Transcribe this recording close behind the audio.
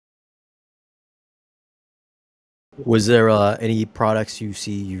Was there any products you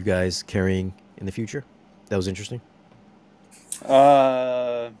see you guys carrying in the future that was interesting?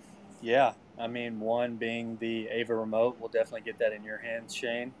 Uh, yeah. I mean, one being the AVA remote. We'll definitely get that in your hands,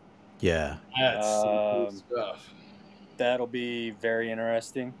 Shane. Yeah, That's some cool Um, stuff. that'll be very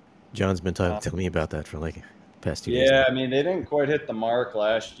interesting. John's been Uh, telling me about that for like past 2 days Yeah, now. I mean, they didn't quite hit the mark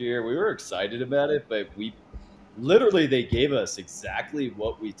last year. We were excited about it, but we literally they gave us exactly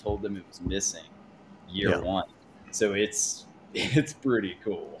what we told them it was missing year Yeah. one. So it's pretty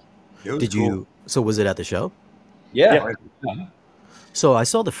cool. It was Did cool. you? So was it at the show? Yeah. yeah. Yeah. So I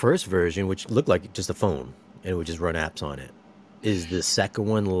saw the first version, which looked like just a phone, and it would just run apps on it. Is the second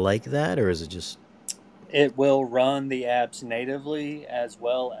one like that, or is it just? It will run the apps natively as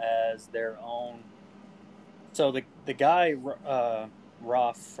well as their own. So the guy,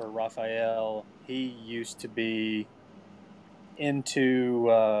 Raphael, he used to be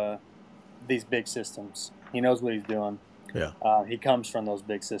into these big systems. He knows what he's doing. Yeah. He comes from those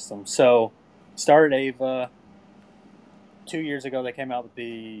big systems. So started AVA 2 years ago. They came out with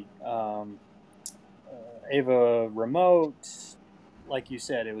the AVA remote. Like you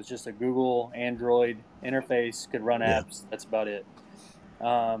said, it was just a Google Android interface, could run Yeah. apps. That's about it.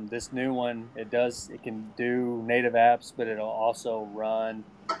 This new one, it can do native apps, but it'll also run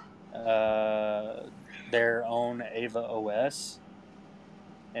their own AVA OS.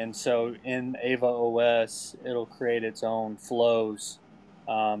 And so in AVA OS, it'll create its own flows.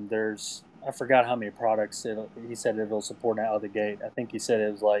 I forgot how many products he said it'll support out of the gate. I think he said it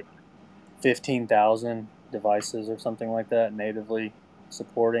was like 15,000 devices or something like that natively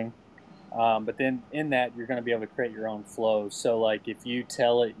supporting. But then in that, you're going to be able to create your own flows. So like if you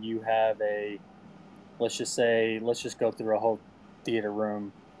tell it you have let's just go through a whole theater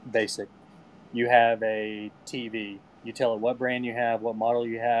room basic. You have a TV. You tell it what brand you have, what model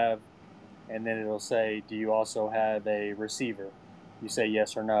you have, and then it'll say, do you also have a receiver? You say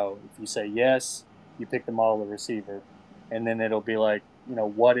yes or no. If you say yes, you pick the model of the receiver. And then it'll be like,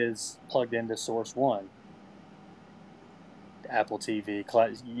 what is plugged into source one? Apple TV.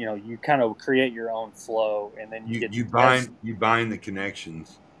 You kind of create your own flow, and then You bind the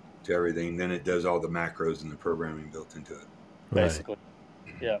connections to everything, then it does all the macros and the programming built into it. Basically.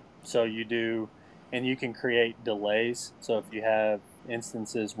 Right. Yeah. So you do, and you can create delays. So if you have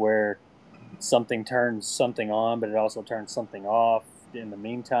instances where something turns something on, but it also turns something off in the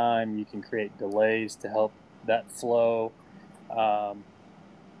meantime, you can create delays to help that flow.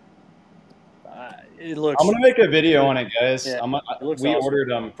 It looks. I'm gonna make a video on it, guys. Yeah, we ordered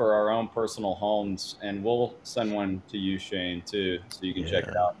them for our own personal homes, and we'll send one to you, Shane, too, so you can check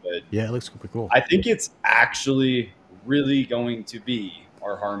it out. But yeah, it looks super cool. I think it's actually really going to be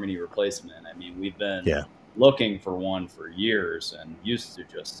our Harmony replacement. I mean, we've been looking for one for years and used to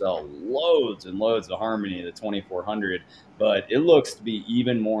just sell loads and loads of Harmony, the 2400, but it looks to be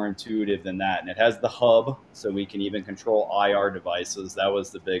even more intuitive than that. And it has the hub, so we can even control IR devices. That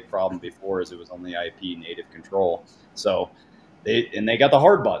was the big problem before, is it was only IP native control. So they got the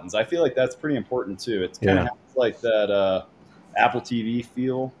hard buttons. I feel like that's pretty important too. It's kind of like that Apple TV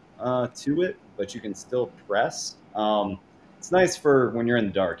feel to it, but you can still press. It's nice for when you're in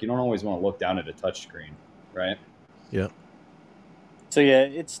the dark. You don't always want to look down at a touch screen, right? Yeah. So yeah,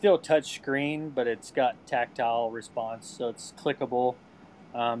 it's still touch screen, but it's got tactile response, so it's clickable.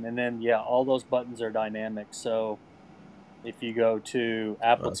 And then all those buttons are dynamic. So if you go to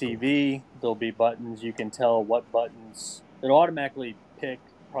Apple TV, there'll be buttons. You can tell what buttons. It'll automatically pick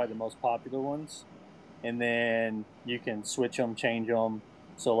probably the most popular ones, and then you can switch them, change them.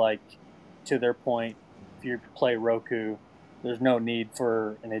 So like to their point, if you play Roku, there's no need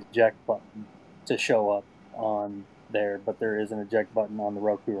for an eject button to show up on there, but there is an eject button on the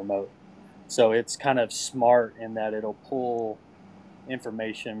Roku remote. So it's kind of smart in that it'll pull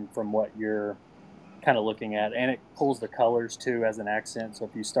information from what you're kind of looking at, and it pulls the colors too as an accent. So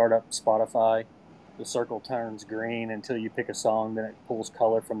if you start up Spotify, the circle turns green until you pick a song, then it pulls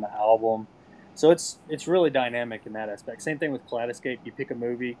color from the album. So it's really dynamic in that aspect. Same thing with Kaleidoscape. You pick a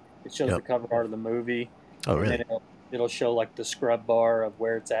movie, it shows the cover art of the movie. Oh, really? And then it'll show like the scrub bar of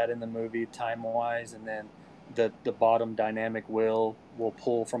where it's at in the movie time wise, and then the bottom dynamic will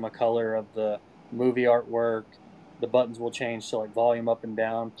pull from a color of the movie artwork. The buttons will change, so like volume up and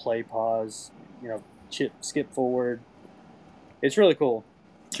down, play, pause, skip forward. It's really cool.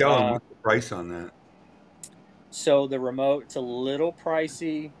 Kellen, what's the price on that? So the remote, it's a little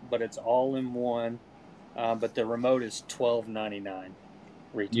pricey, but it's all in one. But the remote is $12.99.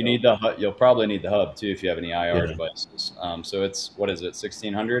 Retail. You need the hub. You'll probably need the hub too if you have any IR devices. So it's, what is it,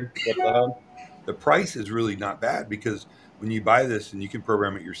 1,600 with the hub? The price is really not bad, because when you buy this and you can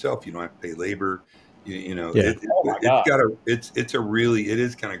program it yourself, you don't have to pay labor. You know, Yeah. it's a really, it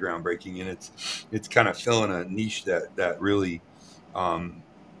is kind of groundbreaking, and it's kind of filling a niche that really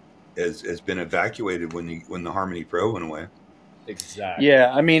has been evacuated when the Harmony Pro went away. Exactly.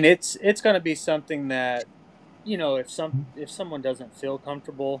 Yeah, I mean it's going to be something that, you know, if someone doesn't feel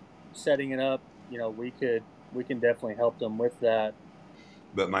comfortable setting it up, you know, we can definitely help them with that.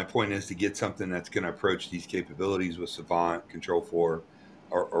 But my point is to get something that's going to approach these capabilities with Savant, Control4,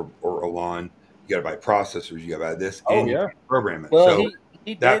 or Elan. You got to buy processors. You got to buy this, and you can program it. Well, so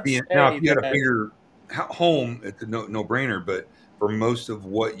he that did being, say now, if you got a that, bigger home, it's a no brainer. But for most of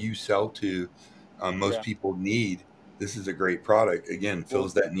what you sell to, most people need. This is a great product. Again,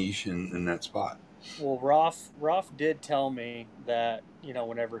 fills that niche in that spot. Well, Rolf did tell me that, you know,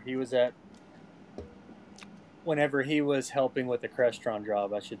 whenever he was helping with the Crestron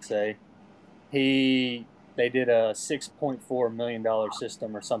job, I should say, they did a $6.4 million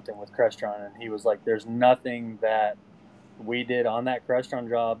system or something with Crestron, and he was like, "There's nothing that we did on that Crestron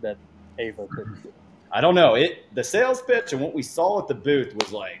job that AVA couldn't do." I don't know. The sales pitch and what we saw at the booth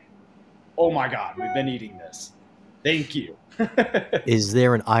was like, "Oh my God, we've been eating this. Thank you." Is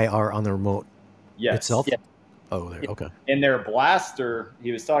there an IR on the remote itself? Yeah. Oh, there. Okay. And their blaster,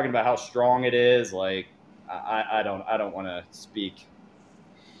 he was talking about how strong it is. Like, I don't want to speak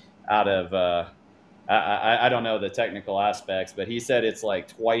out of I don't know the technical aspects, but he said it's like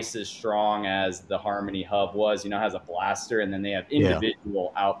twice as strong as the Harmony hub was. You know, it has a blaster, and then they have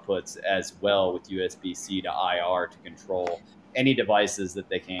individual outputs as well with USB-C to IR to control any devices that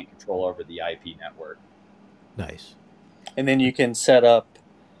they can't control over the IP network. Nice. And then you can set up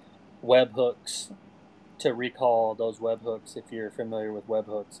webhooks to recall those webhooks if you're familiar with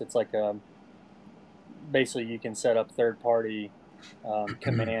webhooks. It's like basically you can set up third-party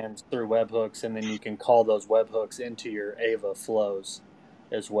commands through webhooks, and then you can call those webhooks into your AVA flows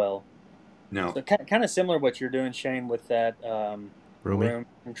as well. No. So kind of similar to what you're doing, Shane, with that room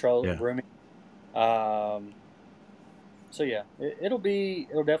control. Yeah. Rooming. So yeah, it'll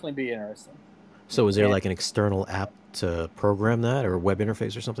definitely be interesting. So is there like an external app to program that, or a web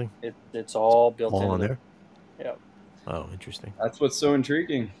interface or something? It's all built all on there. Yeah. Oh, interesting. That's what's so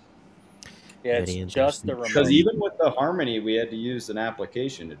intriguing. Yeah, it's just the remote. Because even with the Harmony, we had to use an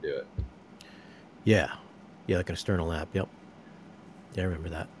application to do it. Yeah, like an external app. Yep. Yeah, I remember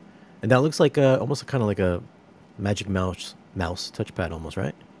that. And that looks like almost kind of like a Magic Mouse touchpad, almost,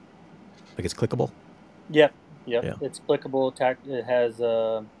 right? Like it's clickable. Yep. Yeah. It's clickable. It has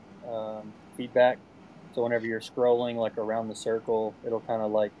feedback, so whenever you're scrolling like around the circle, it'll kind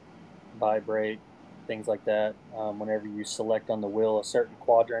of like vibrate, things like that. Whenever you select on the wheel a certain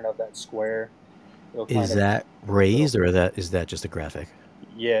quadrant of that square, is that raised, or is that just a graphic?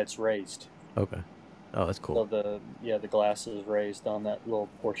 Yeah, it's raised. Okay. Oh, that's cool. So the glass is raised on that little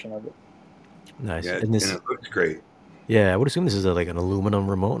portion of it. Nice. Yeah, and it looks great. Yeah, I would assume this is like an aluminum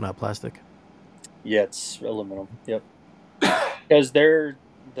remote, not plastic. Yeah, it's aluminum. Yep. Because the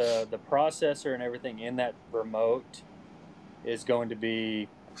processor and everything in that remote is going to be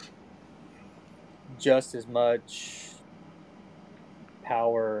just as much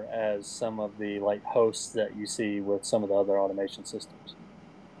power as some of the like hosts that you see with some of the other automation systems.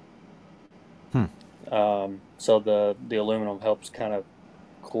 So the aluminum helps kind of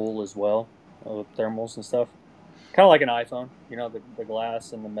cool as well with thermals and stuff. Kind of like an iPhone, you know, the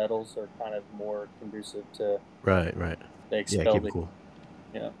glass and the metals are kind of more conducive to right. They expel keep it cool.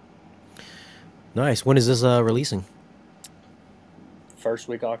 Yeah. Nice. When is this releasing? First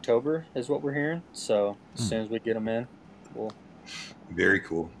week October is what we're hearing. So as soon as we get them in, we'll. Very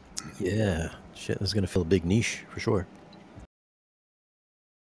cool. Yeah. Shit, this is gonna fill a big niche for sure.